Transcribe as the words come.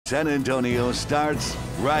San Antonio starts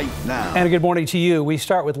right now. And a good morning to you. We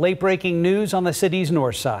start with late-breaking news on the city's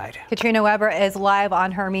north side. Katrina Weber is live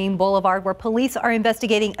on Hermine Boulevard, where police are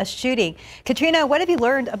investigating a shooting. Katrina, what have you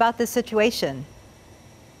learned about this situation?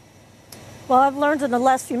 Well, I've learned in the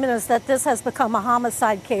last few minutes that this has become a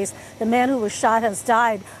homicide case. The man who was shot has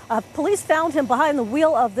died. Police found him behind the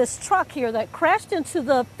wheel of this truck here that crashed into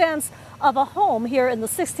the fence of a home here in the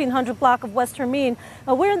 1600 block of West Hermine.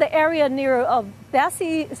 We're in the area near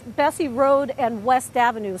Bessie Road and West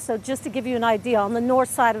Avenue. So just to give you an idea, on the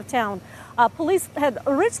north side of town. Police had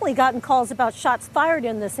originally gotten calls about shots fired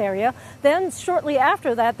in this area. Then shortly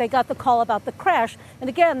after that, they got the call about the crash. And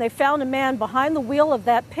again, they found a man behind the wheel of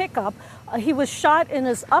that pickup. He was shot in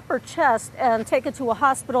his upper chest and taken to a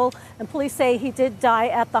hospital, and police say he did die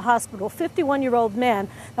at the hospital. 51-year-old man.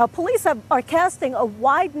 Now, police are casting a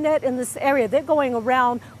wide net in this area. They're going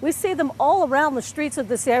around. We see them all around the streets of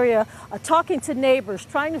this area, talking to neighbors,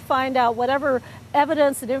 trying to find out whatever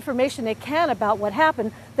evidence and information they can about what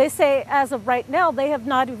happened. They say as of right now, they have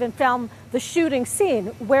not even found the shooting scene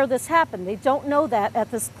where this happened. They don't know that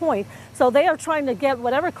at this point. So they are trying to get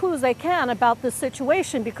whatever clues they can about this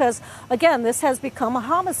situation because, again, this has become a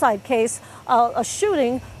homicide case. A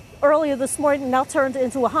shooting earlier this morning now turned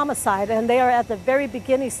into a homicide, and they are at the very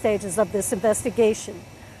beginning stages of this investigation.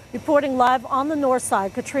 Reporting live on the north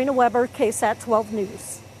side, Katrina Weber, KSAT 12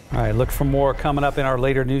 News. All right, look for more coming up in our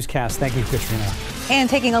later newscast. Thank you, Katrina. And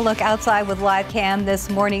taking a look outside with live cam this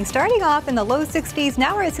morning, starting off in the low 60s.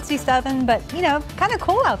 Now we're at 67, but, you know, kind of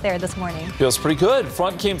cool out there this morning. Feels pretty good.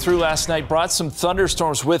 Front came through last night, brought some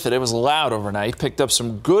thunderstorms with it. It was loud overnight, picked up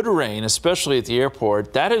some good rain, especially at the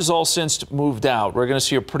airport. That has all since moved out. We're going to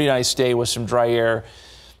see a pretty nice day with some dry air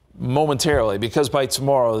momentarily because by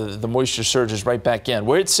tomorrow, the moisture surges right back in.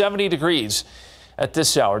 We're at 70 degrees. At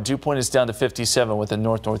this hour, dew point is down to 57 with a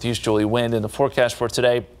north-northeasterly wind. And the forecast for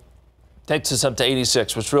today takes us up to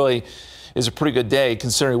 86, which really is a pretty good day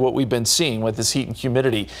considering what we've been seeing with this heat and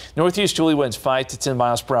humidity. Northeasterly winds 5 to 10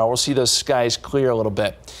 miles per hour. We'll see those skies clear a little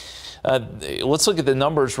bit. Let's look at the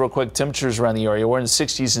numbers real quick. Temperatures around the area. We're in the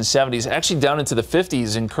 60s and 70s, actually down into the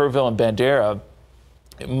 50s in Kerrville and Bandera.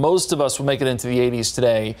 Most of us will make it into the 80s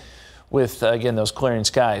today with, again, those clearing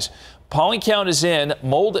skies. Pollen count is in.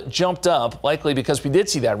 Mold jumped up, likely because we did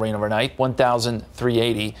see that rain overnight,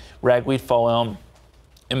 1,380. Ragweed, fall elm,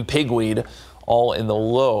 and pigweed, all in the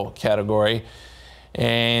low category.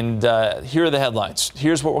 And here are the headlines.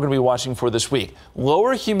 Here's what we're going to be watching for this week.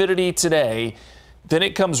 Lower humidity today. Then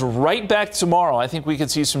it comes right back tomorrow. I think we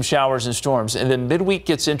could see some showers and storms. And then midweek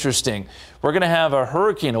gets interesting. We're going to have a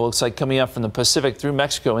hurricane, it looks like, coming up from the Pacific through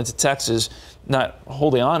Mexico into Texas. Not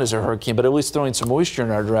holding on as a hurricane, but at least throwing some moisture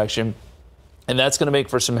in our direction. And that's going to make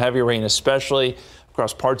for some heavy rain, especially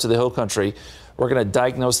across parts of the hill country. We're going to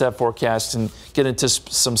diagnose that forecast and get into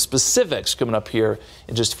some specifics coming up here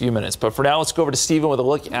in just a few minutes. But for now, let's go over to Stephen with a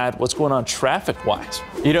look at what's going on traffic-wise.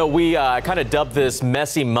 You know, we kind of dubbed this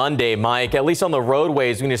Messy Monday, Mike, at least on the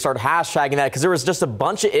roadways. We need to start hashtagging that because there was just a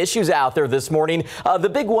bunch of issues out there this morning. The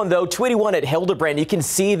big one, though, 281 at Hildebrand. You can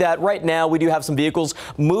see that right now we do have some vehicles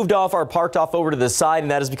moved off or parked off over to the side, and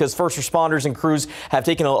that is because first responders and crews have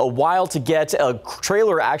taken a while to get a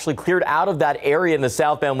trailer actually cleared out of that area in the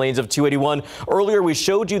southbound lanes of 281. Earlier, we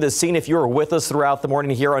showed you the scene if you were with us throughout the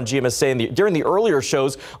morning here on GMSA. And during the earlier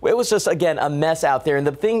shows, it was just, again, a mess out there. And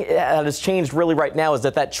the thing that has changed really right now is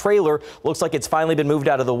that trailer looks like it's finally been moved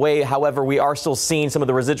out of the way. However, we are still seeing some of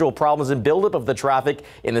the residual problems and buildup of the traffic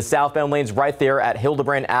in the southbound lanes right there at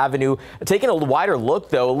Hildebrand Avenue. Taking a wider look,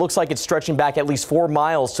 though, it looks like it's stretching back at least 4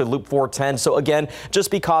 miles to Loop 410. So, again, just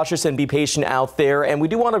be cautious and be patient out there. And we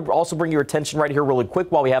do want to also bring your attention right here really quick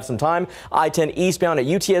while we have some time. I-10 eastbound at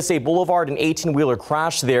UTSA Boulevard, an 18-wheeler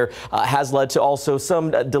crash there has led to also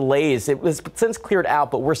some delays. It was since cleared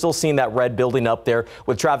out, but we're still seeing that red building up there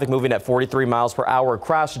with traffic moving at 43 miles per hour.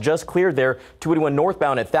 Crash just cleared there. 281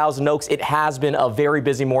 northbound at Thousand Oaks. It has been a very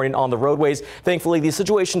busy morning on the roadways. Thankfully, these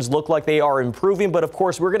situations look like they are improving, but of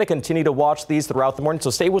course, we're going to continue to watch these throughout the morning. So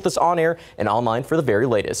stay with us on air and online for the very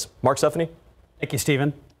latest. Mark, Stephanie. Thank you,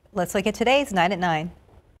 Stephen. Let's look at today's 9 at 9.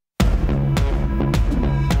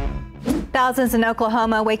 Thousands in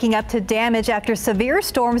Oklahoma waking up to damage after severe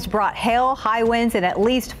storms brought hail, high winds, and at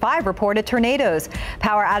least 5 reported tornadoes.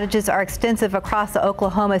 Power outages are extensive across the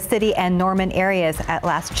Oklahoma City and Norman areas. At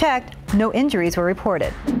last checked, no injuries were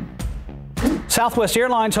reported. Southwest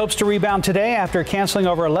Airlines hopes to rebound today after canceling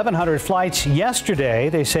over 1,100 flights yesterday.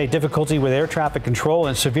 They say difficulty with air traffic control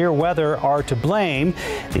and severe weather are to blame.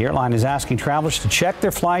 The airline is asking travelers to check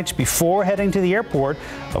their flights before heading to the airport.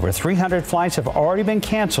 Over 300 flights have already been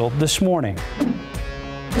canceled this morning.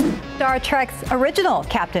 Star Trek's original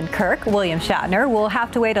Captain Kirk, William Shatner, will have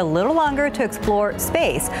to wait a little longer to explore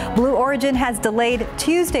space. Blue Origin has delayed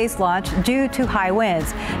Tuesday's launch due to high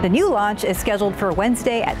winds. The new launch is scheduled for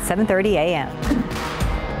Wednesday at 7:30 a.m.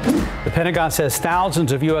 The Pentagon says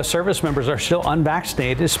thousands of U.S. service members are still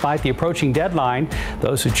unvaccinated despite the approaching deadline.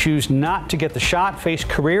 Those who choose not to get the shot face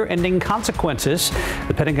career-ending consequences.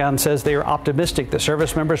 The Pentagon says they are optimistic that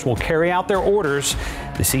service members will carry out their orders.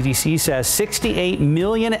 The CDC says 68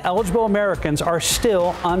 million eligible Americans are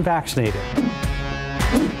still unvaccinated.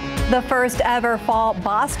 The first ever fall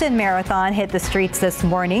Boston Marathon hit the streets this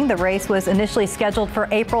morning. The race was initially scheduled for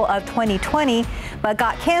April of 2020, but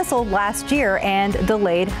got canceled last year and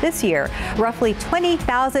delayed this year. Roughly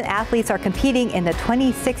 20,000 athletes are competing in the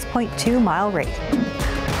 26.2-mile race.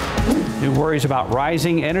 New worries about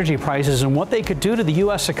rising energy prices and what they could do to the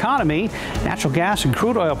U.S. economy. Natural gas and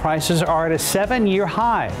crude oil prices are at a 7-year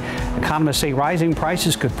high. Economists say rising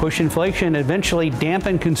prices could push inflation and eventually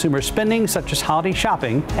dampen consumer spending, such as holiday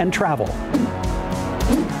shopping and travel.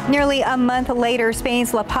 Nearly a month later,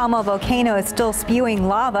 Spain's La Palma volcano is still spewing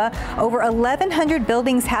lava. Over 1,100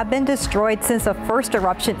 buildings have been destroyed since the first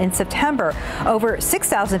eruption in September. Over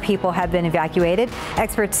 6,000 people have been evacuated.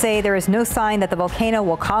 Experts say there is no sign that the volcano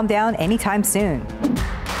will calm down anytime soon.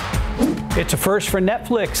 It's a first for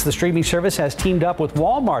Netflix. The streaming service has teamed up with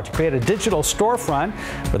Walmart to create a digital storefront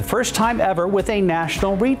for the first time ever with a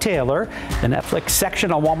national retailer. The Netflix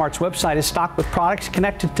section on Walmart's website is stocked with products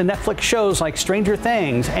connected to Netflix shows like Stranger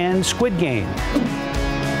Things and Squid Game.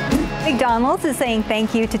 McDonald's is saying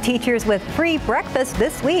thank you to teachers with free breakfast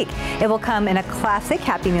this week. It will come in a classic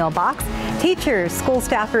Happy Meal box. Teachers, school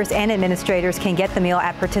staffers, and administrators can get the meal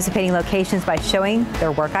at participating locations by showing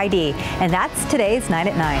their work ID. And that's today's 9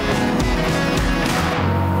 at 9.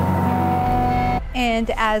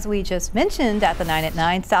 And as we just mentioned at the 9 at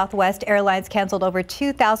 9, Southwest Airlines canceled over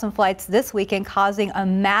 2,000 flights this weekend, causing a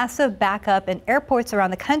massive backup in airports around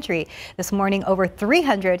the country. This morning, over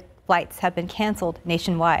 300 flights have been canceled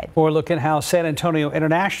nationwide. For a look at how San Antonio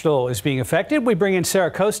International is being affected, we bring in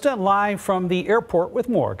Sarah Costa live from the airport with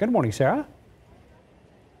more. Good morning, Sarah.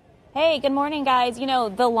 Hey, good morning, guys. You know,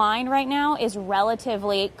 the line right now is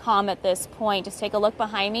relatively calm at this point. Just take a look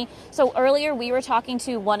behind me. So earlier we were talking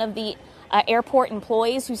to one of the airport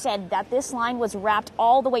employees who said that this line was wrapped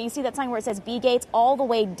all the way. You see that sign where it says B gates all the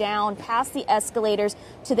way down past the escalators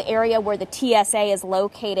to the area where the TSA is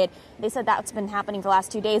located. They said that's been happening for the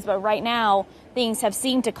last 2 days, but right now things have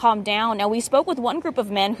seemed to calm down. Now, we spoke with one group of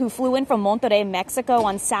men who flew in from Monterrey, Mexico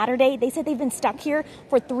on Saturday. They said they've been stuck here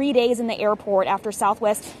for 3 days in the airport after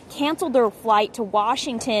Southwest canceled their flight to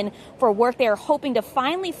Washington for work. They are hoping to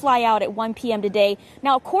finally fly out at 1 p.m. today.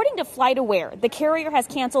 Now, according to FlightAware, the carrier has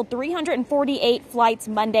canceled 348 flights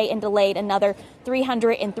Monday and delayed another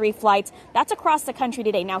 303 flights. That's across the country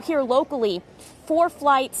today. Now, here locally, 4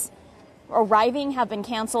 flights arriving have been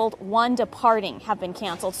canceled, 1 departing have been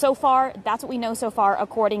canceled. So far, that's what we know so far,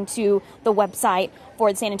 according to the website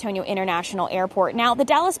for the San Antonio International Airport. Now, the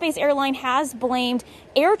Dallas-based airline has blamed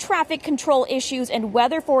air traffic control issues and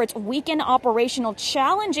weather for its weekend operational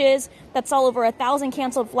challenges that saw over 1,000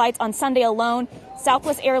 canceled flights on Sunday alone.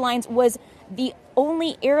 Southwest Airlines was the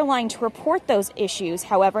only airline to report those issues,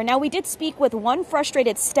 however. Now, we did speak with one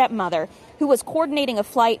frustrated stepmother who was coordinating a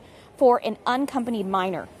flight for an unaccompanied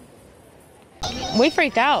minor. We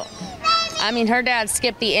freaked out. I mean, her dad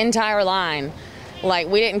skipped the entire line. Like,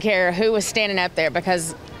 we didn't care who was standing up there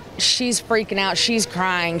because she's freaking out. She's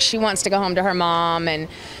crying. She wants to go home to her mom, and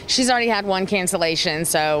she's already had 1 cancellation,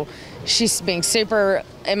 so she's being super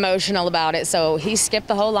emotional about it. So he skipped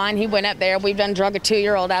the whole line. He went up there. We've done drug a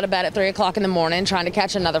 2-year-old out of bed at 3 o'clock in the morning trying to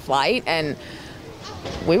catch another flight, and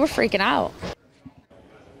we were freaking out.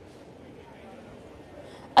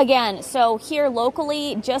 Again, so here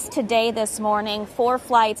locally, just today, this morning, 4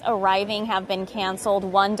 flights arriving have been canceled,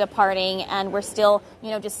 1 departing, and we're still,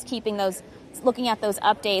 just keeping those, looking at those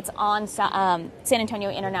updates on San Antonio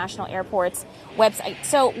International Airport's website.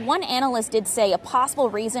 So one analyst did say a possible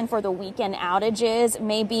reason for the weekend outages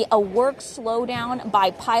may be a work slowdown by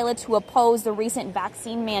pilots who oppose the recent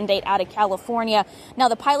vaccine mandate out of California. Now,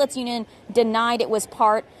 the pilots union denied it was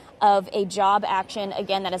part of a job action,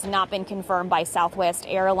 again, that has not been confirmed by Southwest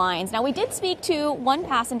Airlines. Now, we did speak to one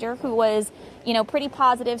passenger who was, pretty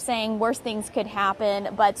positive, saying worse things could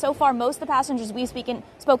happen. But so far, most of the passengers we've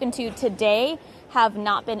spoken to today have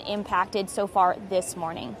not been impacted so far this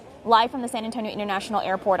morning. Live from the San Antonio International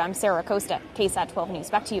Airport, I'm Sarah Costa, KSAT 12 News.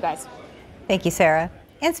 Back to you guys. Thank you, Sarah.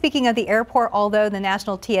 And speaking of the airport, although the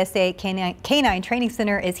National TSA Canine Training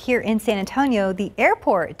Center is here in San Antonio, the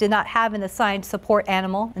airport did not have an assigned support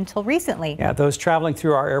animal until recently. Yeah, those traveling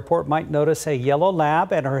through our airport might notice a yellow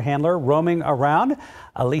lab and her handler roaming around.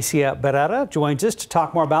 Alicia Barrera joins us to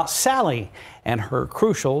talk more about Sally and her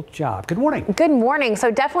crucial job. Good morning. Good morning.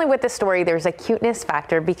 So definitely with this story, there's a cuteness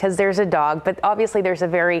factor because there's a dog, but obviously there's a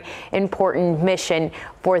very important mission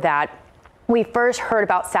for that. We first heard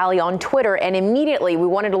about Sally on Twitter, and immediately we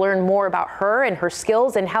wanted to learn more about her and her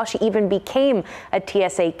skills and how she even became a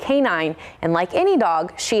TSA canine. And like any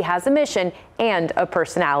dog, she has a mission and a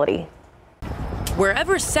personality.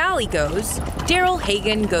 Wherever Sally goes, Daryl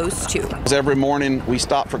Hagan goes too. Every morning we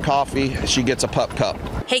stop for coffee, she gets a pup cup.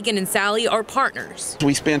 Hagan and Sally are partners.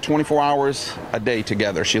 We spend 24 hours a day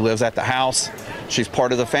together. She lives at the house. She's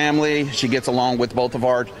part of the family. She gets along with both of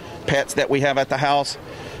our pets that we have at the house.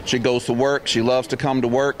 She goes to work. She loves to come to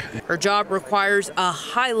work. Her job requires a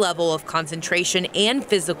high level of concentration and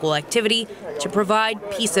physical activity to provide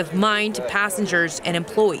peace of mind to passengers and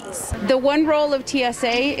employees. The one role of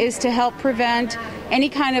TSA is to help prevent any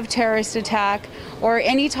kind of terrorist attack or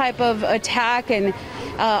any type of attack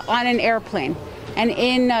on an airplane and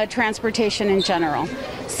in transportation in general.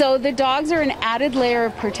 So the dogs are an added layer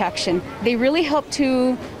of protection. They really help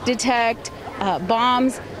to detect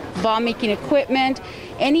bombs, bomb-making equipment,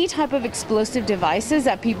 any type of explosive devices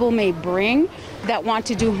that people may bring that want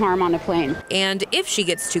to do harm on a plane. And if she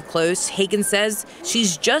gets too close, Hagan says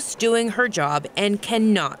she's just doing her job and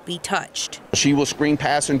cannot be touched. She will screen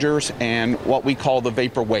passengers and what we call the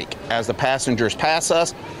vapor wake. As the passengers pass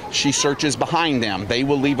us, she searches behind them. They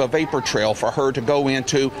will leave a vapor trail for her to go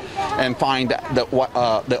into and find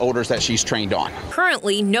the odors that she's trained on.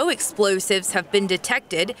 Currently, no explosives have been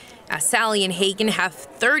detected, as Sally and Hagan have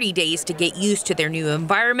 30 days to get used to their new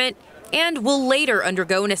environment and will later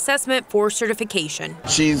undergo an assessment for certification.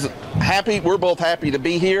 She's happy. We're both happy to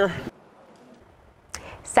be here.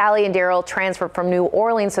 Sally and Daryl transferred from New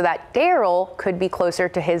Orleans so that Daryl could be closer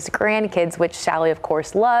to his grandkids, which Sally, of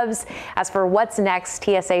course, loves. As for what's next,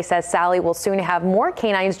 TSA says Sally will soon have more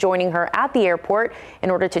canines joining her at the airport in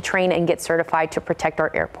order to train and get certified to protect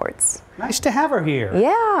our airports. Nice to have her here.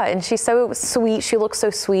 Yeah, and she's so sweet. She looks so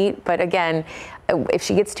sweet. But again, if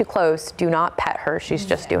she gets too close, do not pet her. She's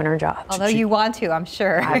just doing her job. Although you want to, I'm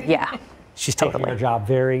sure. Yeah. She's taking her job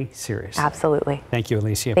very seriously. Absolutely. Thank you,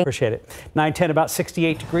 Alicia. Appreciate it. 9:10, about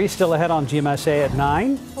 68 degrees, still ahead on GMSA at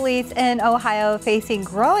 9. Police in Ohio facing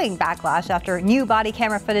growing backlash after new body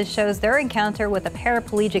camera footage shows their encounter with a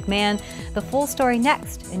paraplegic man. The full story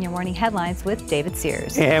next in your morning headlines with David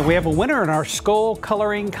Sears. And we have a winner in our skull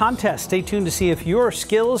coloring contest. Stay tuned to see if your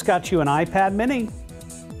skills got you an iPad mini.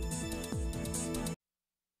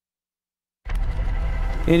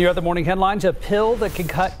 In your other morning headlines, a pill that can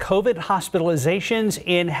cut COVID hospitalizations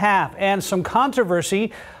in half and some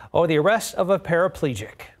controversy over the arrest of a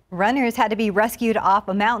paraplegic. Runners had to be rescued off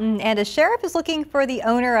a mountain, and a sheriff is looking for the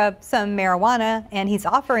owner of some marijuana, and he's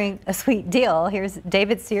offering a sweet deal. Here's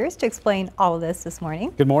David Sears to explain all of this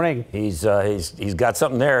morning. Good morning. He's got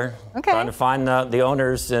something there. Okay. Trying to find the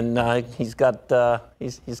owners, and he's got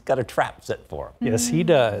a trap set for him. Yes, he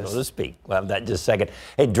does. So to speak. We'll have that in just a second.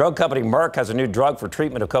 Hey, drug company Merck has a new drug for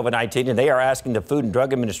treatment of COVID-19, and they are asking the Food and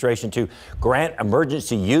Drug Administration to grant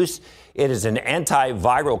emergency use. It is an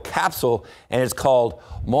antiviral capsule, and it's called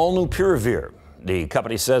Molnupiravir. The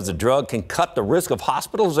company says the drug can cut the risk of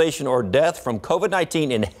hospitalization or death from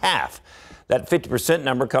COVID-19 in half. That 50%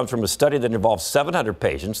 number comes from a study that involved 700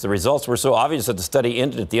 patients. The results were so obvious that the study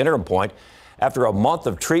ended at the interim point. After a month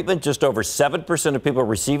of treatment, just over 7% of people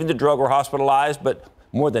receiving the drug were hospitalized, but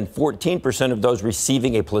more than 14% of those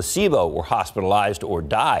receiving a placebo were hospitalized or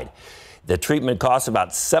died. The treatment costs about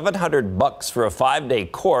 $700 for a 5-day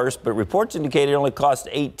course, but reports indicate it only costs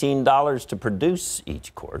 $18 to produce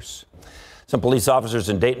each course. Some police officers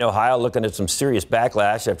in Dayton, Ohio, looking at some serious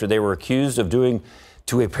backlash after they were accused of doing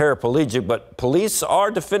to a paraplegic, but police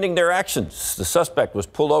are defending their actions. The suspect was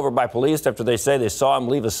pulled over by police after they say they saw him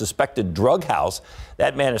leave a suspected drug house.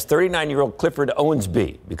 That man is 39-year-old Clifford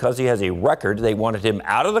Owensby. Because he has a record, they wanted him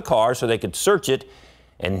out of the car so they could search it,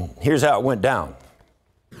 and here's how it went down.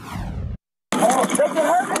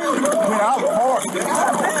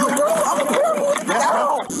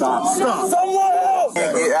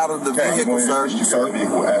 Get out of the vehicle, sir.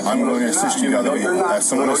 I'm going to assist you. No, you're not.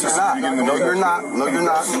 No, you're not. No, you're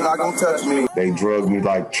not. You're not going to touch me. They drug me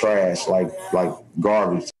like trash, like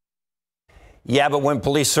garbage. Yeah, but when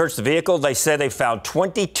police searched the vehicle, they said they found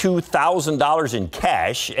 $22,000 in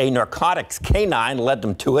cash. A narcotics canine led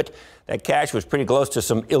them to it. That cash was pretty close to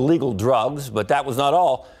some illegal drugs, but that was not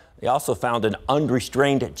all. They also found an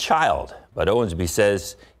unrestrained child. But Owensby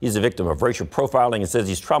says he's a victim of racial profiling and says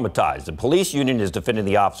he's traumatized. The police union is defending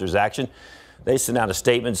the officer's action. They sent out a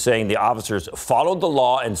statement saying the officers followed the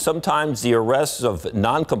law, and sometimes the arrests of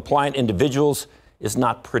non-compliant individuals is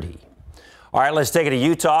not pretty. All right, let's take it to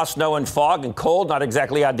Utah. Snow and fog and cold, not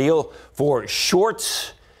exactly ideal for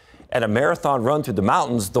shorts and a marathon run through the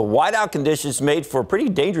mountains. The whiteout conditions made for a pretty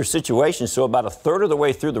dangerous situation, so about a third of the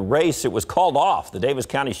way through the race, it was called off. The Davis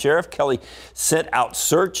County Sheriff, Kelly, sent out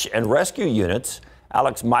search and rescue units.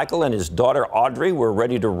 Alex Michael and his daughter Audrey were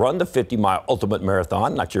ready to run the 50-mile ultimate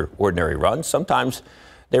marathon, not your ordinary run. Sometimes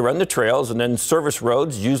they run the trails and then service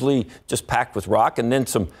roads, usually just packed with rock, and then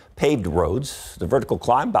some paved roads. The vertical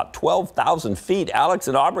climb, about 12,000 feet. Alex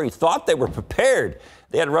and Aubrey thought they were prepared.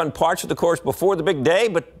 They had run parts of the course before the big day,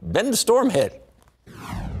 but then the storm hit.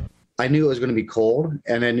 I knew it was going to be cold,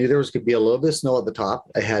 and I knew there was going to be a little bit of snow at the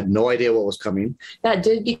top. I had no idea what was coming. That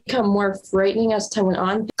did become more frightening as time went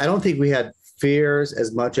on. I don't think we had fears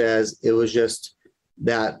as much as it was just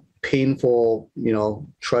that painful,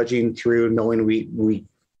 trudging through, knowing we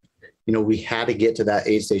had to get to that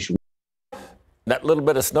aid station. That little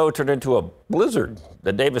bit of snow turned into a blizzard.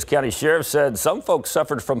 The Davis County Sheriff said some folks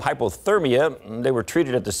suffered from hypothermia. They were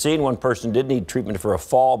treated at the scene. One person did need treatment for a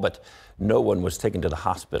fall, but no one was taken to the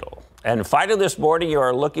hospital. And finally this morning, you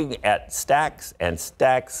are looking at stacks and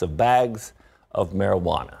stacks of bags of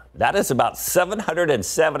marijuana. That is about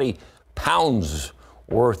 770 pounds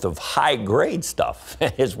worth of high-grade stuff.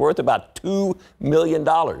 It's worth about $2 million.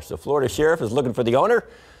 The Florida Sheriff is looking for the owner,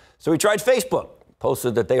 so he tried Facebook.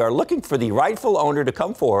 Posted that they are looking for the rightful owner to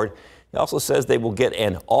come forward. He also says they will get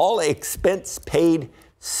an all-expense-paid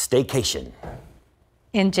staycation.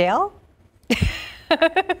 In jail?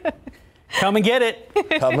 Come and get it.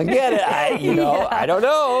 Come and get it. I don't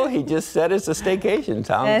know. He just said it's a staycation.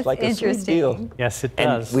 Sounds That's like a sweet deal. Yes, it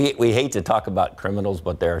does. And we hate to talk about criminals,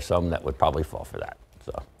 but there are some that would probably fall for that.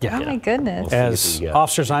 So, yeah. Oh, my goodness. As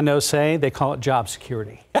officers I know say, they call it job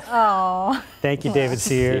security. Oh. Thank you, David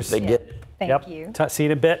Sears. They get it. Thank you. See you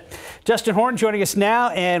in a bit. Justin Horton joining us now,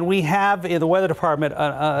 and we have in the weather department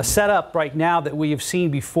a setup right now that we have seen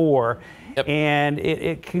before, and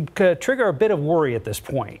it could trigger a bit of worry at this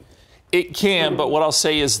point. It can, but what I'll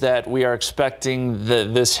say is that we are expecting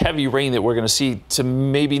this heavy rain that we're going to see to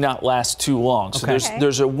maybe not last too long. So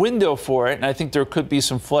there's a window for it, and I think there could be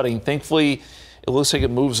some flooding. Thankfully, it looks like it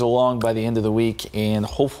moves along by the end of the week, and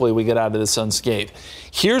hopefully we get out of this unscathed.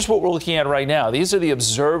 Here's what we're looking at right now. These are the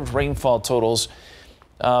observed rainfall totals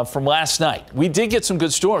from last night. We did get some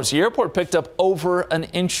good storms. The airport picked up over an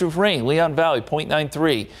inch of rain. Leon Valley,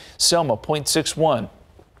 0.93. Selma, 0.61.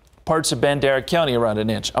 Parts of Bandera County around an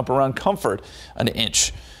inch. Up around Comfort, an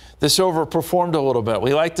inch. This overperformed a little bit.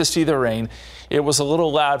 We like to see the rain. It was a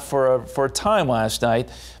little loud for a time last night,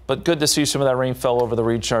 but good to see some of that rain fell over the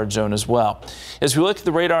recharge zone as well. As we look at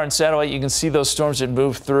the radar and satellite, you can see those storms that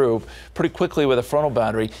moved through pretty quickly with a frontal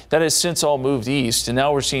boundary. That has since all moved east, and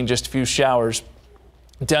now we're seeing just a few showers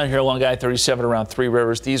down here along I-37 around Three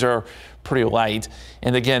Rivers. These are pretty light,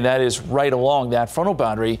 and again, that is right along that frontal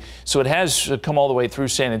boundary, so it has come all the way through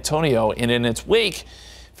San Antonio, and in its wake,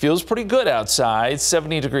 feels pretty good outside.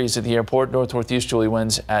 70 degrees at the airport, north-northeasterly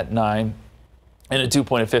winds at 9, and a dew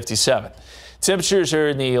point of 57. Temperatures are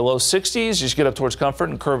in the low 60s. Just get up towards Comfort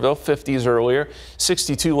and Kerrville, 50s earlier.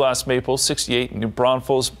 62 Las Maples, 68 in New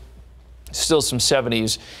Braunfels. Still some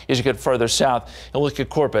 70s as you get further south. And look at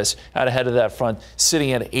Corpus out ahead of that front,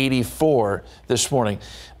 sitting at 84 this morning.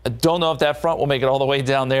 I don't know if that front will make it all the way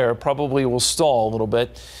down there. It probably will stall a little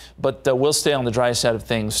bit, but we'll stay on the dry side of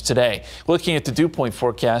things today. Looking at the dew point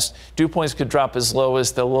forecast, dew points could drop as low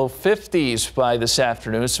as the low 50s by this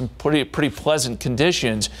afternoon. Some pretty pleasant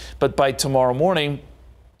conditions, but by tomorrow morning,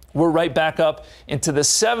 we're right back up into the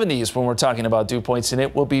 70s when we're talking about dew points, and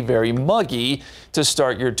it will be very muggy to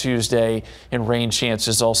start your Tuesday, and rain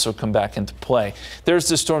chances also come back into play. There's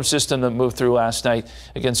the storm system that moved through last night,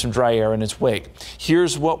 again, some dry air in its wake.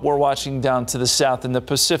 Here's what we're watching down to the south in the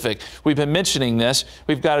Pacific. We've been mentioning this.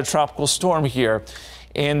 We've got a tropical storm here.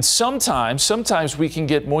 And sometimes we can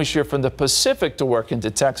get moisture from the Pacific to work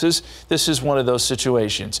into Texas. This is one of those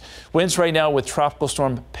situations. Winds right now with Tropical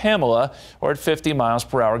Storm Pamela are at 50 miles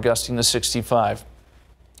per hour, gusting to 65.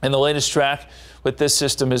 And the latest track with this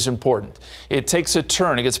system is important. It takes a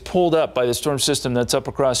turn. It gets pulled up by the storm system that's up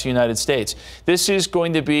across the United States. This is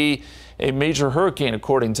going to be a major hurricane,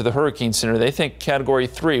 according to the Hurricane Center. They think Category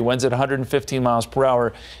 3, winds at 115 miles per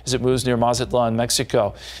hour as it moves near Mazatlan,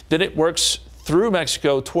 Mexico. Then it works through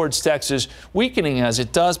Mexico towards Texas, weakening as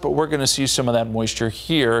it does, but we're going to see some of that moisture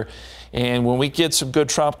here And when we get some good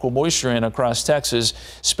tropical moisture in across Texas,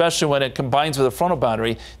 especially when it combines with a frontal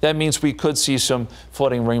boundary, that means we could see some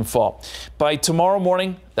flooding rainfall. By tomorrow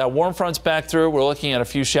morning, that warm front's back through. We're looking at a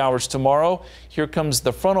few showers tomorrow. Here comes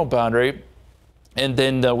the frontal boundary. And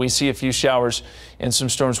then we see a few showers and some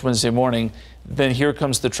storms Wednesday morning. Then here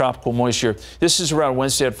comes the tropical moisture. This is around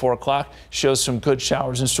Wednesday at 4 o'clock. Shows some good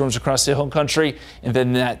showers and storms across the hill country. And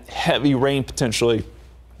then that heavy rain potentially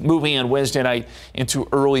moving on Wednesday night into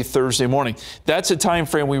early Thursday morning. That's a time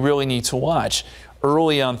frame we really need to watch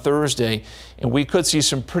early on Thursday. And we could see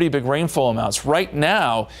some pretty big rainfall amounts. Right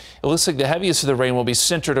now, it looks like the heaviest of the rain will be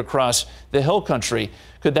centered across the hill country.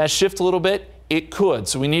 Could that shift a little bit? It could,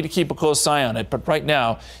 so we need to keep a close eye on it. But right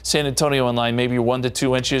now, San Antonio in line, maybe 1 to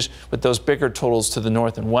 2 inches with those bigger totals to the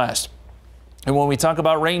north and west. And when we talk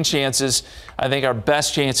about rain chances, I think our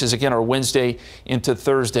best chances, again, are Wednesday into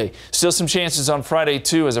Thursday. Still some chances on Friday,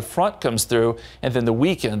 too, as a front comes through, and then the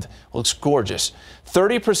weekend looks gorgeous.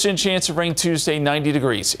 30% chance of rain Tuesday, 90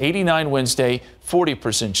 degrees. 89 Wednesday,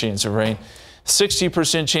 40% chance of rain.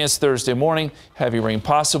 60% chance Thursday morning, heavy rain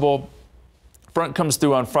possible. Front comes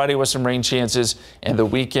through on Friday with some rain chances, and the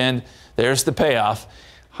weekend, there's the payoff.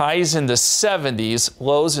 Highs in the 70s,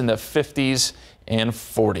 lows in the 50s and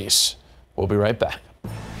 40s. We'll be right back.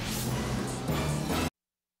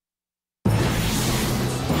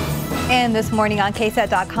 And this morning on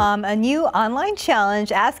KSAT.com, a new online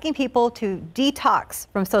challenge asking people to detox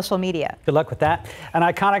from social media. Good luck with that. An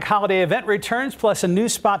iconic holiday event returns, plus a new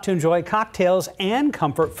spot to enjoy cocktails and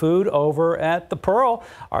comfort food over at the Pearl.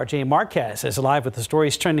 RJ Marquez is live with the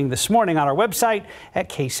stories trending this morning on our website at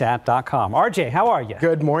KSAT.com. RJ, how are you?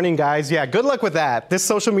 Good morning, guys. Yeah, good luck with that. This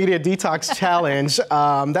social media detox challenge,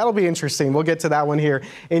 that'll be interesting. We'll get to that one here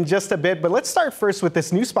in just a bit. But let's start first with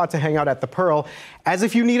this new spot to hang out at the Pearl, as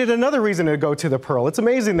if you needed another reason to go to the Pearl. It's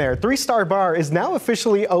amazing there. 3-Star Bar is now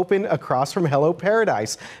officially open across from Hello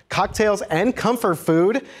Paradise. Cocktails and comfort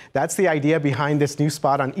food. That's the idea behind this new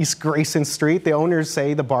spot on East Grayson Street. The owners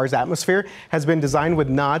say the bar's atmosphere has been designed with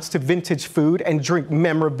nods to vintage food and drink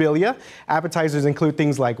memorabilia. Appetizers include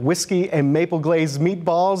things like whiskey and maple glazed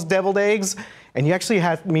meatballs, deviled eggs, and you actually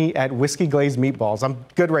had me at whiskey glazed meatballs. I'm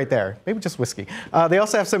good right there. Maybe just whiskey. They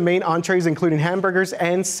also have some main entrees, including hamburgers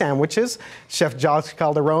and sandwiches. Chef Josh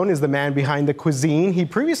Calderon is the man behind the cuisine. He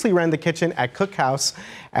previously ran the kitchen at Cookhouse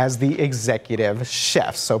as the executive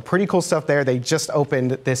chef. So pretty cool stuff there. They just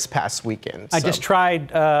opened this past weekend. I just tried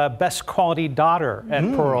Best Quality Daughter at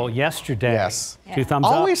Pearl yesterday. Yes. 2 thumbs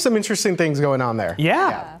up. Always some interesting things going on there.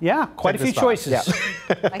 Yeah. Quite a few choices.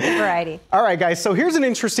 Yeah. Like a variety. All right, guys. So here's an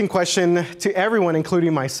interesting question to everyone,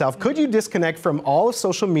 including myself. Could you disconnect from all of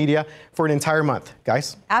social media for an entire month,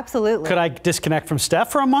 guys? Absolutely. Could I disconnect from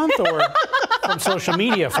Steph for a month or from social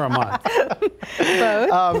media for a month?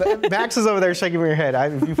 Both. Max is over there shaking your head.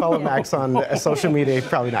 If you follow Max on social media,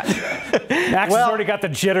 probably not. Max has already got the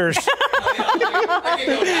jitters.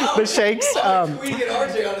 The shakes.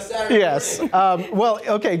 Yes. Well,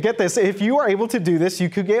 okay, get this. If you are able to do this, you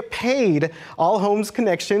could get paid. All Homes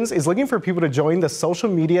Connections is looking for people to join the Social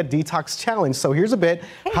Media Detox Challenge. So here's a bit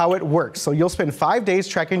how it works. So you'll spend 5 days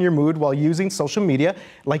tracking your mood while using social media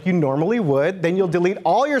like you normally would. Then you'll delete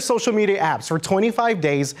all your social media apps for 25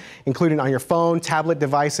 days, including on your phone, tablet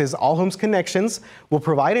devices. All Homes Connections will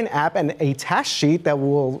provide an app and a task sheet that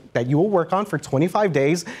you will work on for 25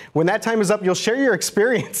 days. When that time is up, you'll share your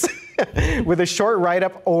experience with a short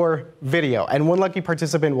write-up or video. And one lucky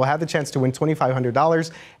participant will have the chance to win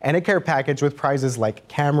 $2,500 and a care package with prizes like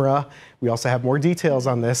camera. We also have more details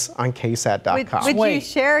on this on KSAT.com. Would you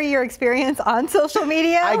share your experience on social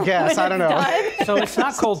media? I guess. I don't know. So it's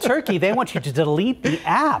not cold turkey. They want you to delete the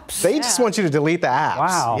apps. They just want you to delete the apps.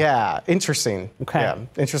 Wow. Yeah. Interesting. Okay. Yeah.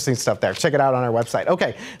 Interesting stuff there. Check it out on our website.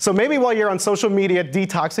 Okay. So maybe while you're on social media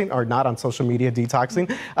detoxing, or not on social media detoxing,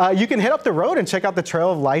 you can head up the road and check out the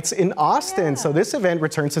Trail of Lights in Austin. So this event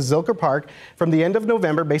returns to Zilker Park from the end of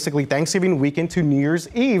November, basically Thanksgiving weekend, to New Year's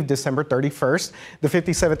Eve, December 31st. The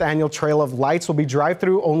 57th annual Trail of Lights will be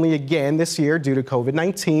drive-through only again this year due to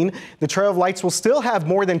COVID-19. The Trail of Lights will still have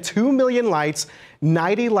more than 2 million lights,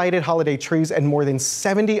 90 lighted holiday trees, and more than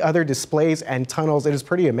 70 other displays and tunnels. It is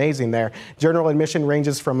pretty amazing there. General admission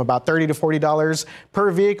ranges from about $30 to $40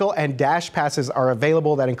 per vehicle, and dash passes are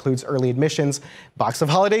available. That includes early admissions, box of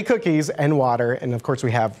holiday cookies, and water. And of course,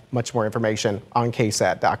 we have much more information on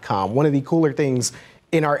KSAT.com. One of the cooler things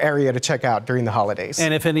in our area to check out during the holidays.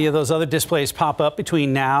 And if any of those other displays pop up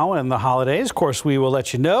between now and the holidays, of course, we will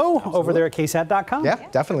let you know over there at KSAT.com. Yeah,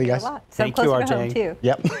 definitely, guys. Thank you, RJ. Too.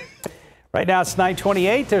 Yep. Right now it's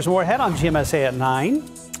 9:28. There's more ahead on GMSA at 9.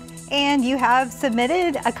 And you have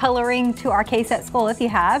submitted a coloring to our KSAT school. If you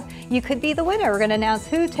have, you could be the winner. We're going to announce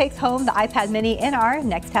who takes home the iPad mini in our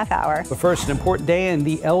next half hour. But first, an important day in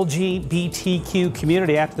the LGBTQ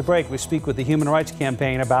community. After the break, we speak with the Human Rights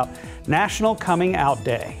Campaign about National Coming Out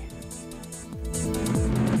Day.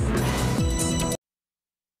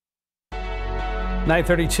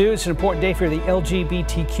 9:32, it's an important day for the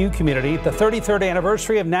LGBTQ community, the 33rd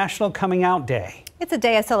anniversary of National Coming Out Day. It's a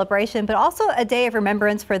day of celebration, but also a day of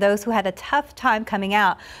remembrance for those who had a tough time coming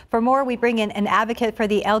out. For more, we bring in an advocate for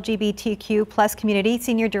the LGBTQ plus community,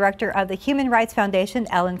 Senior Director of the Human Rights Foundation,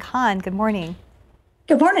 Ellen Kahn. Good morning.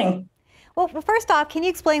 Good morning. Well, first off, can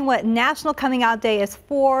you explain what National Coming Out Day is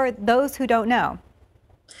for those who don't know?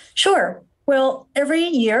 Sure. Well, every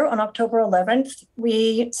year on October 11th,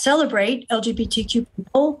 we celebrate LGBTQ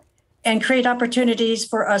people and create opportunities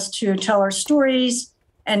for us to tell our stories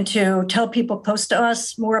and to tell people close to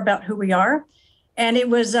us more about who we are. And it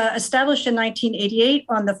was established in 1988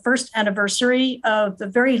 on the first anniversary of the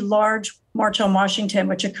very large March on Washington,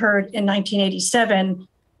 which occurred in 1987,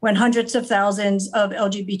 when hundreds of thousands of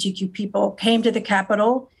LGBTQ people came to the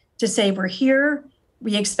Capitol to say, we're here.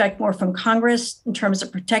 We expect more from Congress in terms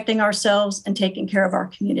of protecting ourselves and taking care of our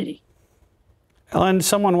community. Ellen,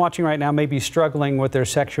 someone watching right now may be struggling with their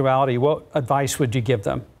sexuality. What advice would you give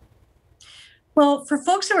them? Well, for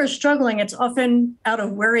folks who are struggling, it's often out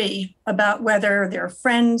of worry about whether their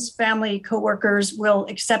friends, family, coworkers will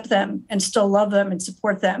accept them and still love them and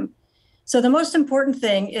support them. So the most important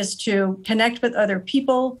thing is to connect with other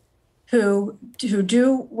people who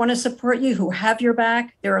do want to support you, who have your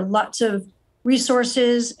back. There are lots of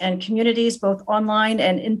resources and communities, both online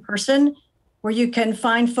and in person, where you can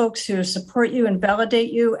find folks who support you and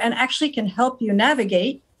validate you and actually can help you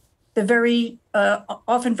navigate the very,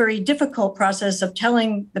 often very difficult process of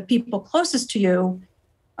telling the people closest to you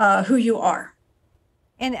who you are.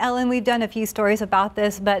 And Ellen, we've done a few stories about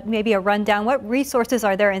this, but maybe a rundown. What resources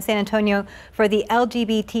are there in San Antonio for the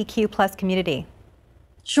LGBTQ plus community?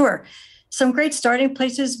 Sure. Some great starting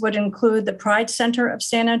places would include the Pride Center of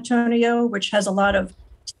San Antonio, which has a lot of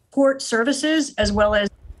support services, as well as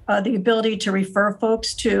the ability to refer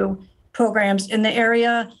folks to programs in the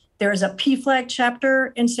area. There's a PFLAG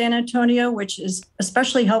chapter in San Antonio, which is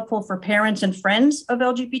especially helpful for parents and friends of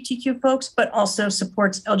LGBTQ folks, but also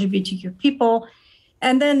supports LGBTQ people.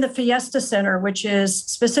 And then the Fiesta Center, which is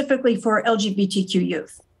specifically for LGBTQ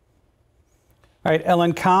youth. All right,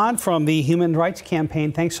 Ellen Kahn from the Human Rights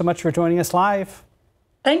Campaign, thanks so much for joining us live.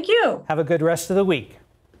 Thank you. Have a good rest of the week.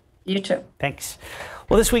 You too. Thanks.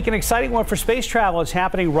 Well, this week, an exciting one for space travel is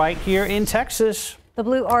happening right here in Texas. The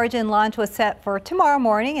Blue Origin launch was set for tomorrow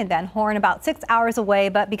morning in Van Horn, about 6 hours away,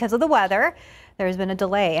 but because of the weather, there's been a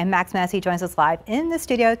delay. And Max Massey joins us live in the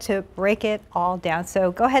studio to break it all down.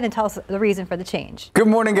 So go ahead and tell us the reason for the change. Good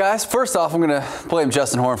morning, guys. First off, I'm going to blame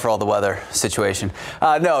Justin Horn for all the weather situation.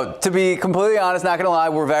 No, to be completely honest, not going to lie,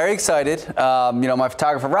 we're very excited. My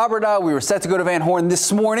photographer Robert and I, we were set to go to Van Horn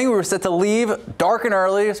this morning. We were set to leave dark and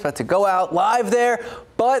early. We were set to go out live there.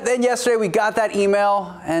 But then yesterday we got that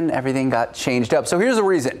email and everything got changed up. So here's the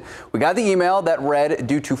reason. We got the email that read,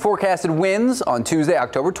 due to forecasted winds on Tuesday,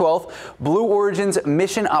 October 12th, Blue Origin's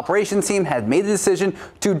mission operations team had made the decision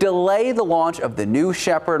to delay the launch of the New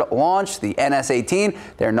Shepard launch, the NS-18.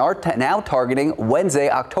 They're now targeting Wednesday,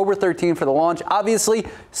 October 13th for the launch. Obviously,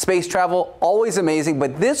 space travel, always amazing,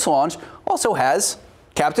 but this launch also has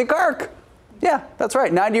Captain Kirk. Yeah, that's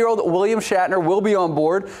right. 90-year-old William Shatner will be on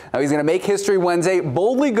board. Now he's going to make history Wednesday,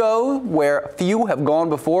 boldly go where few have gone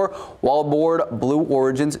before while aboard Blue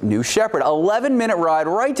Origin's New Shepard. 11-minute ride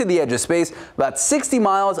right to the edge of space, about 60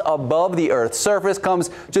 miles above the Earth's surface,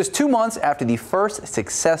 comes just 2 months after the first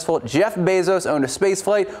successful Jeff Bezos-owned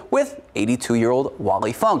spaceflight with 82-year-old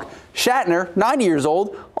Wally Funk. Shatner, 90 years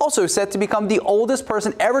old, also set to become the oldest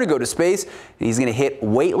person ever to go to space. And he's going to hit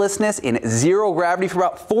weightlessness in zero gravity for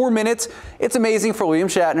about 4 minutes. It's amazing for William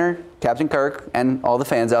Shatner, Captain Kirk, and all the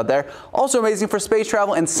fans out there. Also amazing for space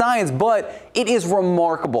travel and science, but it is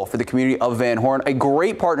remarkable for the community of Van Horn. A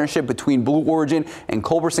great partnership between Blue Origin and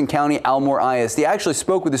Culberson County Almore ISD. I actually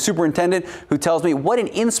spoke with the superintendent who tells me what an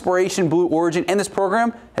inspiration Blue Origin and this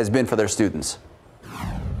program has been for their students.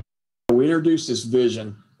 We introduced this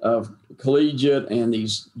vision of collegiate and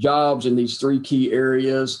these jobs in these 3 key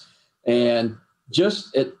areas, and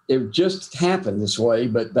it just happened this way.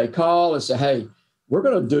 But they call and say, "Hey, we're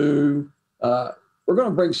going to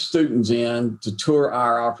bring students in to tour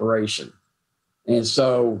our operation," and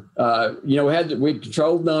so we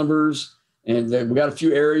controlled numbers, and then we got a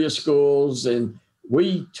few area schools, and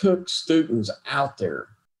we took students out there.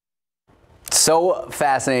 So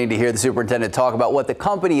fascinating to hear the superintendent talk about what the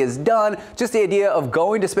company has done, just the idea of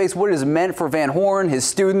going to space, what it has meant for Van Horn, his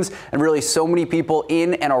students, and really so many people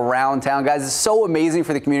in and around town. Guys, it's so amazing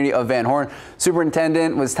for the community of Van Horn.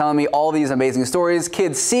 Superintendent was telling me all these amazing stories,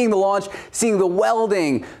 kids seeing the launch, seeing the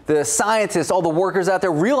welding, the scientists, all the workers out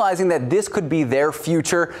there, realizing that this could be their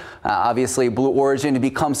future. Obviously, Blue Origin to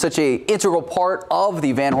become such an integral part of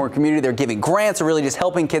the Van Horn community. They're giving grants, or really just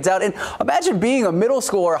helping kids out. And imagine being a middle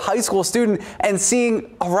school or a high school student and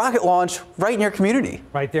seeing a rocket launch right in your community.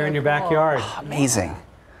 Right there in your backyard. Oh, amazing.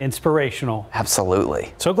 Inspirational.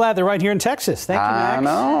 Absolutely. So glad they're right here in Texas. Thank you, Max. I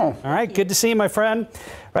know. All right, good to see you, my friend.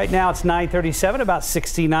 Right now it's 9:37, about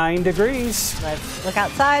 69 degrees. Let's look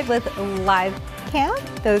outside with live cam.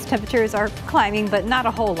 Those temperatures are climbing, but not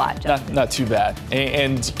a whole lot, Justin. Not too bad.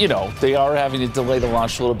 And, you know, they are having to delay the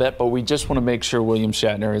launch a little bit, but we just want to make sure William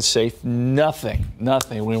Shatner is safe. Nothing.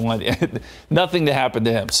 We want nothing to happen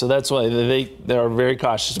to him. So that's why they are very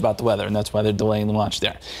cautious about the weather, and that's why they're delaying the launch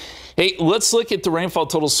there. Hey, let's look at the rainfall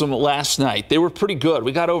totals from last night. They were pretty good.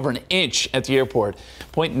 We got over an inch at the airport.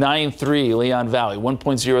 0.93 Leon Valley,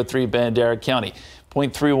 1.03 Bandera County,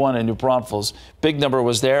 0.31 in New Braunfels. Big number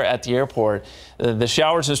was there at the airport. The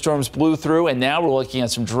showers and storms blew through, and now we're looking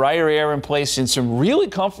at some drier air in place and some really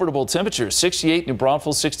comfortable temperatures. 68 New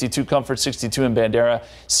Braunfels, 62 Comfort, 62 in Bandera,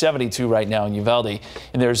 72 right now in Uvalde.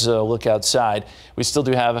 And there's a look outside. We still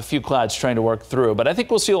do have a few clouds trying to work through, but I think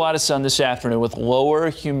we'll see a lot of sun this afternoon with lower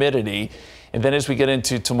humidity. And then as we get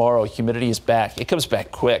into tomorrow, humidity is back. It comes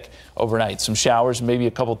back quick overnight. Some showers, maybe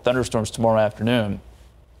a couple thunderstorms tomorrow afternoon.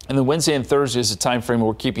 And then Wednesday and Thursday is a time frame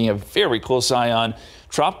we're keeping a very close eye on.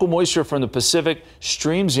 Tropical moisture from the Pacific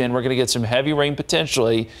streams in. We're going to get some heavy rain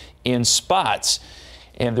potentially in spots.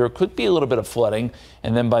 And there could be a little bit of flooding.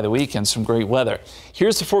 And then by the weekend, some great weather.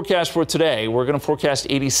 Here's the forecast for today. We're going to forecast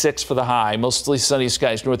 86 for the high. Mostly sunny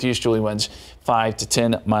skies, northeasterly winds 5 to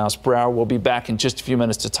 10 miles per hour. We'll be back in just a few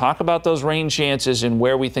minutes to talk about those rain chances and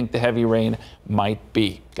where we think the heavy rain might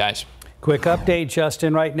be. Guys. Quick update,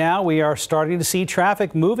 Justin. Right now, we are starting to see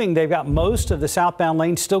traffic moving. They've got most of the southbound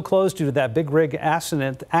lanes still closed due to that big rig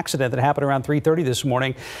accident that happened around 3:30 this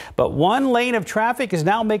morning. But one lane of traffic is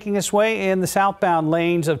now making its way in the southbound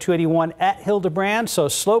lanes of 281 at Hildebrand. So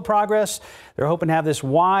slow progress. They're hoping to have this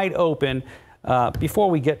wide open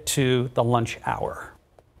before we get to the lunch hour.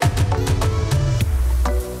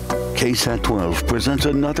 KSAT 12 presents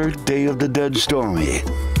another Day of the Dead story.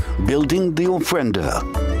 Building the Ofrenda.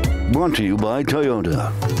 Brought to you by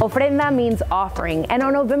Toyota. Ofrenda means offering, and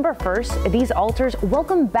on November 1st, these altars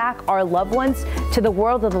welcome back our loved ones to the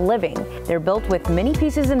world of the living. They're built with many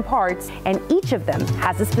pieces and parts, and each of them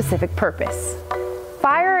has a specific purpose.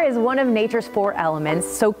 Fire is one of nature's 4 elements,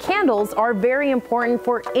 so candles are very important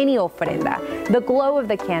for any ofrenda. The glow of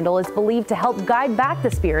the candle is believed to help guide back the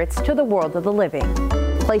spirits to the world of the living.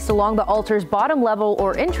 Placed along the altar's bottom level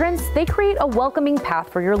or entrance, they create a welcoming path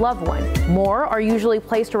for your loved one. More are usually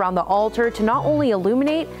placed around the altar to not only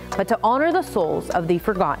illuminate, but to honor the souls of the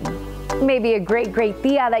forgotten. Maybe a great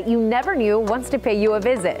tia that you never knew wants to pay you a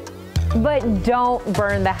visit. But don't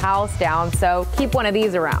burn the house down, so keep one of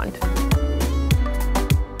these around.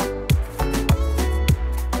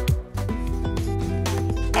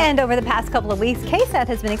 And over the past couple of weeks, KSAT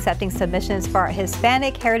has been accepting submissions for our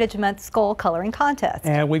Hispanic Heritage Month skull coloring contest.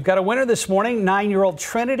 And we've got a winner this morning, 9-year-old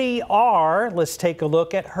Trinity R. Let's take a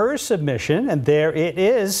look at her submission, and there it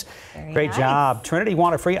is. Great job. Trinity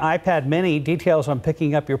won a free iPad mini. Details on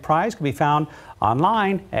picking up your prize can be found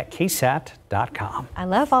online at ksat.com. I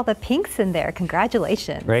love all the pinks in there.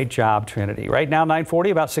 Congratulations. Great job, Trinity. Right now, 9:40,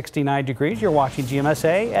 about 69 degrees. You're watching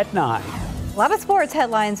GMSA at 9. A lot of sports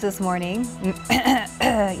headlines this morning.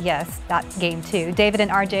 Yes, that game too. David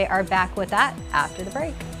and RJ are back with that after the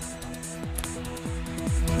break.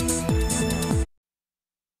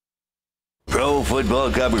 Pro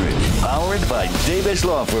football coverage, powered by Davis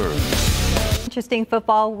Law Firm. Interesting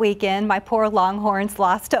football weekend. My poor Longhorns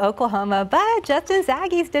lost to Oklahoma, but Justin's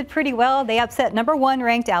Aggies did pretty well. They upset #1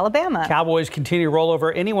 ranked Alabama. Cowboys continue to roll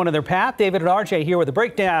over anyone in their path. David and RJ here with a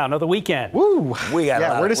breakdown of the weekend. Woo! We got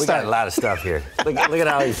a lot of stuff here. Look at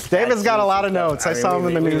how he's. David's got a lot of notes. I saw him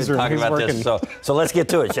in the newsroom. He's working. So let's get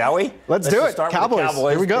to it, shall we? Let's do it. Start Cowboys. with the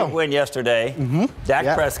Cowboys. Here we go. Big win yesterday.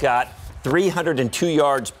 Dak Prescott, 302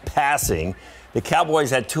 yards passing. The Cowboys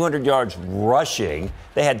had 200 yards rushing.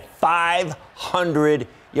 They had 500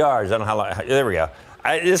 yards. I don't know how long. There we go.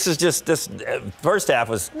 This first half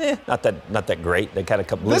was not that great. They kind of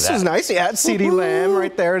blew This that. was nice. Yeah, CeeDee Lamb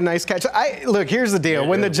right there, nice catch. Look, here's the deal.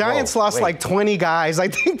 When the Giants lost like 20 guys, I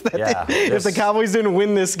think that if the Cowboys didn't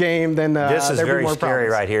win this game, then this is very scary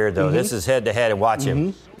problems. right here, though. This is head-to-head, and watch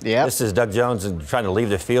him. Yeah. This is Doug Jones and trying to leave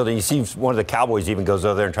the field, and you see one of the Cowboys even goes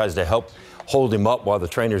over there and tries to help hold him up while the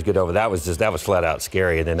trainers get over. That was flat out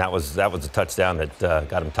scary, and then that was a touchdown that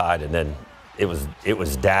got him tied, and then it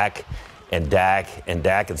was Dak. And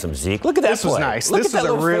Dak and some Zeke. Look at that This play. was nice. Look This at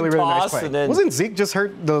was that a really, really nice play. Then, wasn't Zeke just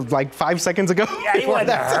hurt like 5 seconds ago? Yeah, he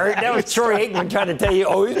wasn't hurt. That was Troy Aikman trying to tell you,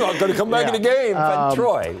 he's not going to come back in the game.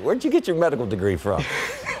 Troy, where'd you get your medical degree from?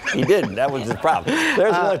 He didn't. That was his problem.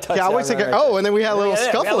 There's another touchdown. Cowboys and then we had a little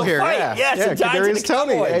scuffle here. Yes,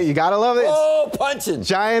 Tony. Hey, you gotta love it. Oh, punching.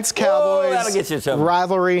 Giants, Cowboys. That'll get you something.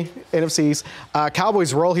 Rivalry, NFCs.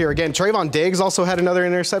 Cowboys roll here again. Trayvon Diggs also had another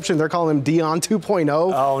interception. They're calling him Dion 2.0.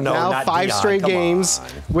 Oh, no, now not 5 Dion. straight Come games on.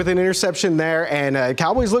 with an interception there. And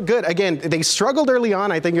Cowboys look good. Again, they struggled early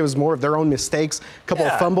on. I think it was more of their own mistakes. A couple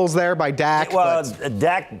of fumbles there by Dak. Well,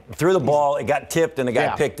 Dak threw the ball. It got tipped, and the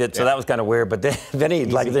guy picked it. So that was kind of weird. But then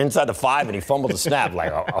he, inside the 5, and he fumbled the snap.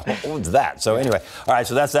 What was that? So anyway, all right,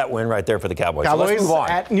 so that's that win right there for the Cowboys. So let's move on.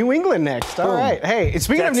 At New England next. All right. Hey,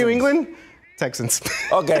 speaking of New England, Texans.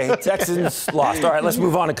 Okay, Texans lost. All right, let's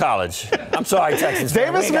move on to college. I'm sorry, Texans.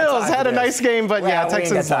 Davis Mills had a nice game, but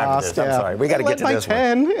Texans lost. I'm sorry. We got to get to this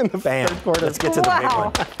 10 one. in the third quarter. Let's get to the big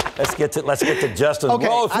one. Let's get to Justin. Okay,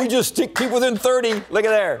 if we just keep within 30, look at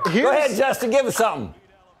there. Go ahead, Justin, give us something.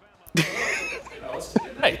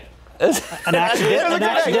 Hey. An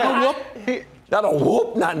accidental whoop. Not a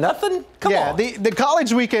whoop, not nothing? Come on. The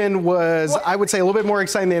college weekend was, I would say, a little bit more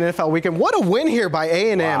exciting than the NFL weekend. What a win here by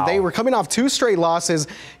A&M. Wow. They were coming off 2 straight losses.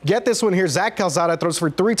 Get this one here. Zach Calzada throws for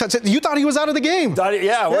 3 touchdowns. You thought he was out of the game.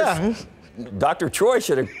 Dr. Troy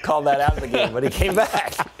should have called that out of the game, but he came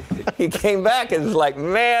back. He came back and was like,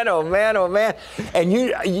 man, oh, man, oh, man. And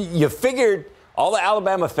you figured all the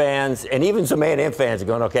Alabama fans and even some A&M fans are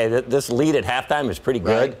going, okay, this lead at halftime is pretty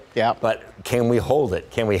good. Right. Yeah. But can we hold it?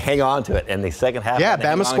 Can we hang on to it? And the second half. Yeah,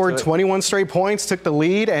 Bama scored 21 straight points, took the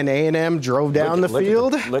lead, and A&M drove down the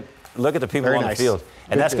field. Look at the people on the field.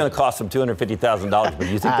 And that's going to cost them $250,000. But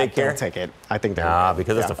you think they care? I'll take it. I think they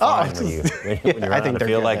because it's a fine when you're on the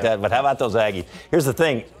field like that. But how about those Aggies? Here's the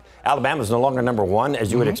thing. Alabama's no longer number 1,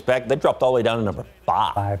 as you would expect. They dropped all the way down to number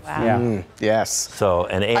 5. Wow. Yeah. Yes. So,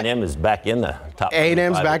 and A&M is back in the top 25.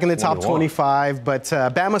 A&M's back in the top 25, but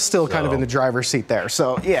Bama's still kind of in the driver's seat there.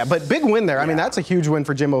 So, yeah, but big win there. I mean, that's a huge win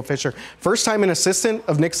for Jimbo Fisher. First time an assistant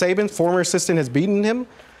of Nick Saban, former assistant, has beaten him.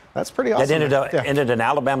 That's pretty awesome. That ended an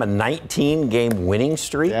Alabama 19-game winning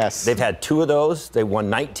streak. Yes. They've had 2 of those. They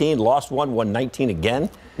won 19, lost 1, won 19 again.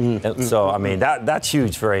 So, I mean, that's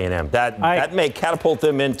huge for A&M. That may catapult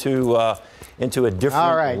them into a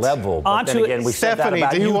different level. But then again, we said that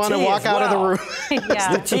about do you want to walk out of the room?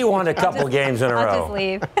 Yeah. UT won a couple games in a row. I'll just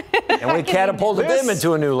leave. And we catapulted them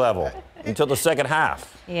into a new level until the second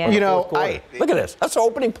half. Yeah. Look at this. That's the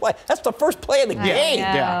opening play. That's the first play of the game.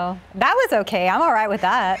 Yeah. That was okay. I'm all right with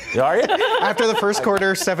that. Are you? After the first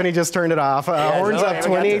quarter, Stephanie just turned it off. Horns up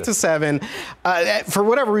 28-7. For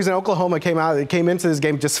whatever reason, Oklahoma came into this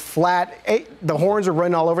game just flat. The Horns were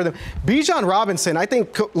running all over them. Bijan Robinson, I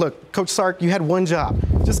think, look, Coach Sark, you had one job.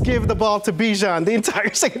 Just give the ball to Bijan the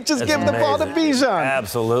entire second. Just give the ball to Bijan.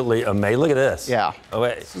 Absolutely amazing. Look at this. Yeah.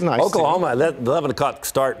 This is nice. Oklahoma, that 11 o'clock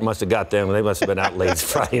start must have got them. They must have been out late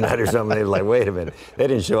Friday night or something. They were like, wait a minute. They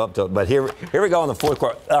didn't show up till. But here we go in the fourth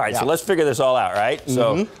quarter. All right, so let's figure this all out, right?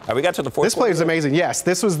 So we got to the fourth quarter. This play is amazing. Yes,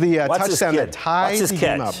 this was the touchdown that tied the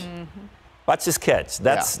game up. Watch this catch.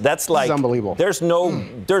 That's like unbelievable. There's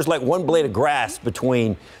like one blade of grass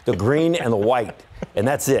between the green and the white. And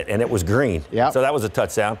that's it. And it was green. Yep. So that was a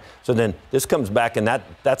touchdown. So then this comes back, and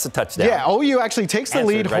that's a touchdown. Yeah, OU actually takes the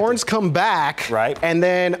lead. Horns come back. Right. And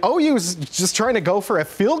then OU's just trying to go for a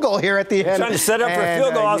field goal here at the end. Trying to set up for a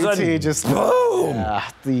field goal. All of a sudden, just boom.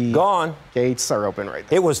 The gone. Gates are open right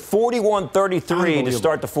there. It was 41-33 to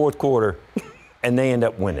start the fourth quarter, and they end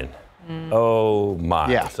up winning. Oh,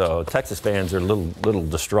 my. Yeah. So Texas fans are a little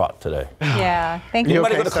distraught today. Yeah. Thank you.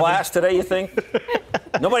 Anybody go to class today, you think?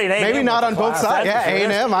 Nobody in A&M. Maybe not on both sides. Yeah,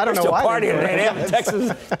 A&M. I don't know why. Party in A&M.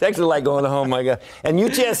 Texas like going home. My God. And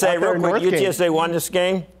UTSA, real quick. UTSA won this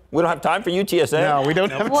game. We don't have time for UTSA? No, we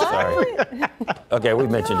don't have time. Okay, we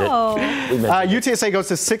mentioned it. UTSA goes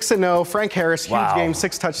to 6-0. Frank Harris, huge game,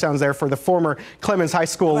 6 touchdowns there for the former Clemens High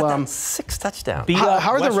School. 6 touchdowns.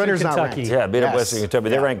 How are the runners not ranked? Yeah, beat up Western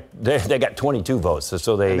Kentucky. They got 22 votes,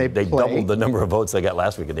 so they doubled the number of votes they got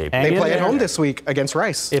last week. They play at home this week against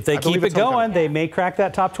Rice. If they keep it going, they may crack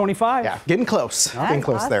that top 25. Yeah, getting close. Getting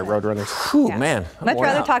close there, Roadrunners. Whew, man. Much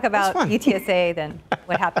rather talk about UTSA than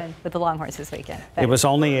what happened with the Longhorns this weekend. It was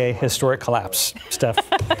only a historic collapse, Steph.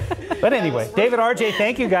 But anyway, David, RJ,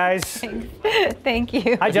 thank you guys. Thank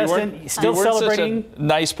you. Hi, Justin. Still celebrating. Such a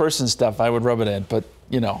nice person, Steph. I would rub it in, but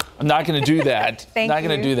I'm not going to do that. Not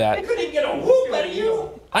going to do that. I couldn't get a whoop out of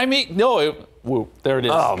you. I mean, no. Whoop! There it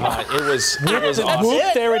is. Oh, it was awesome.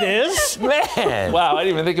 Whoop! There it is. Man. Wow! I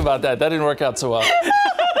didn't even think about that. That didn't work out so well.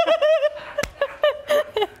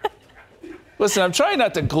 Listen, I'm trying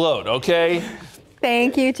not to gloat, okay?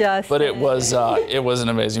 Thank you, Justin. But it was an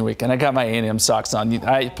amazing weekend. I got my A&M socks on.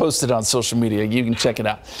 I posted on social media. You can check it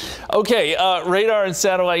out. Okay, radar and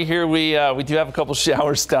satellite here. We do have a couple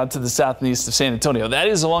showers down to the south and east of San Antonio. That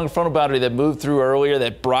is along the frontal boundary that moved through earlier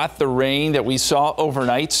that brought the rain that we saw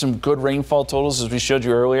overnight. Some good rainfall totals as we showed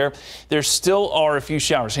you earlier. There still are a few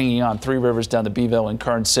showers hanging on Three Rivers down to Beeville and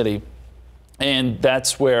Karnes City. And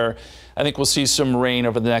that's where I think we'll see some rain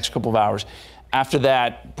over the next couple of hours. After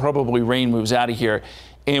that, probably rain moves out of here.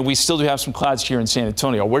 And we still do have some clouds here in San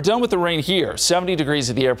Antonio. We're done with the rain here. 70 degrees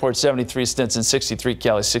at the airport, 73 Stinson, 63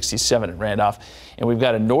 Cali, 67 at Randolph. And we've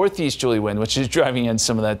got a northeasterly wind, which is driving in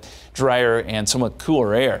some of that drier and somewhat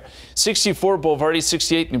cooler air. 64 Boulevardy,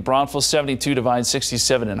 68 in New Braunfels, 72 Divine,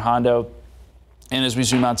 67 in Hondo. And as we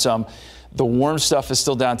zoom out some, the warm stuff is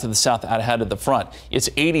still down to the south out ahead of the front. It's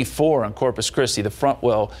 84 on Corpus Christi. The front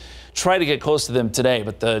will try to get close to them today,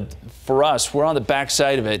 but for us, we're on the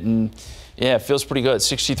backside of it, and yeah, it feels pretty good.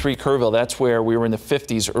 63 Kerrville, that's where we were in the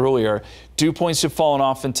 50s earlier. Dew points have fallen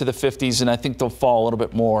off into the 50s, and I think they'll fall a little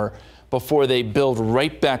bit more before they build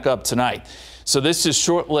right back up tonight. So this is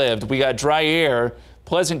short-lived. We got dry air,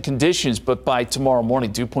 pleasant conditions, but by tomorrow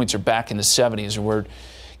morning, dew points are back in the 70s, and we're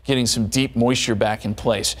getting some deep moisture back in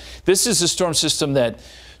place. This is a storm system that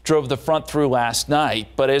drove the front through last night,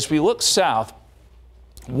 but as we look south,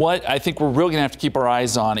 what I think we're really going to have to keep our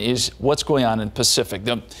eyes on is what's going on in the Pacific.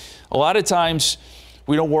 A lot of times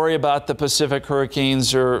we don't worry about the Pacific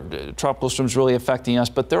hurricanes or tropical storms really affecting us,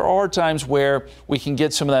 but there are times where we can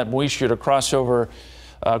get some of that moisture to cross over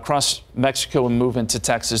across Mexico and move into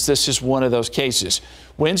Texas. This is one of those cases.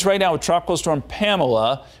 Winds right now with Tropical Storm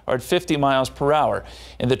Pamela are at 50 miles per hour.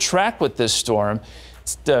 And the track with this storm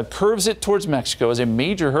curves it towards Mexico as a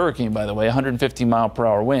major hurricane, by the way, 150 mile per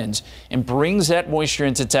hour winds, and brings that moisture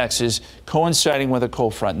into Texas, coinciding with a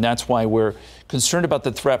cold front. And that's why we're concerned about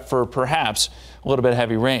the threat for perhaps a little bit of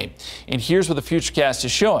heavy rain. And here's what the Futurecast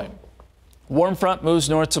is showing. Warm front moves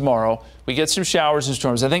north tomorrow. We get some showers and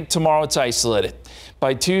storms. I think tomorrow it's isolated.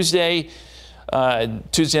 By Tuesday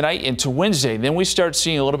night into Wednesday, then we start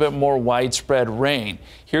seeing a little bit more widespread rain.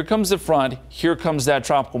 Here comes the front. Here comes that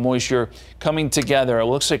tropical moisture coming together. It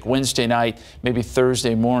looks like Wednesday night, maybe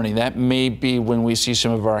Thursday morning. That may be when we see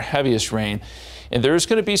some of our heaviest rain. And there's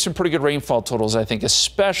going to be some pretty good rainfall totals, I think,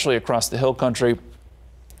 especially across the hill country.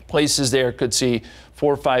 Places there could see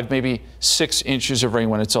 4, 5, maybe 6 inches of rain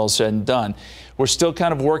when it's all said and done. We're still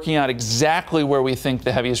kind of working out exactly where we think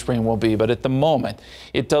the heaviest rain will be, but at the moment,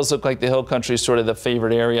 it does look like the hill country is sort of the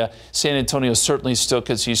favorite area. San Antonio certainly still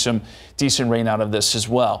could see some decent rain out of this as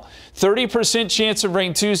well. 30% chance of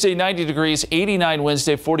rain Tuesday, 90 degrees, 89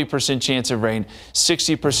 Wednesday, 40% chance of rain,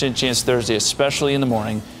 60% chance Thursday, especially in the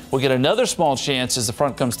morning. We'll get another small chance as the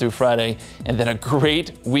front comes through Friday, and then a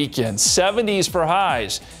great weekend. 70s for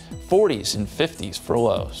highs, 40s and 50s for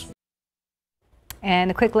lows.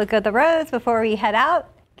 And a quick look at the roads before we head out.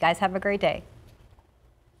 You guys have a great day.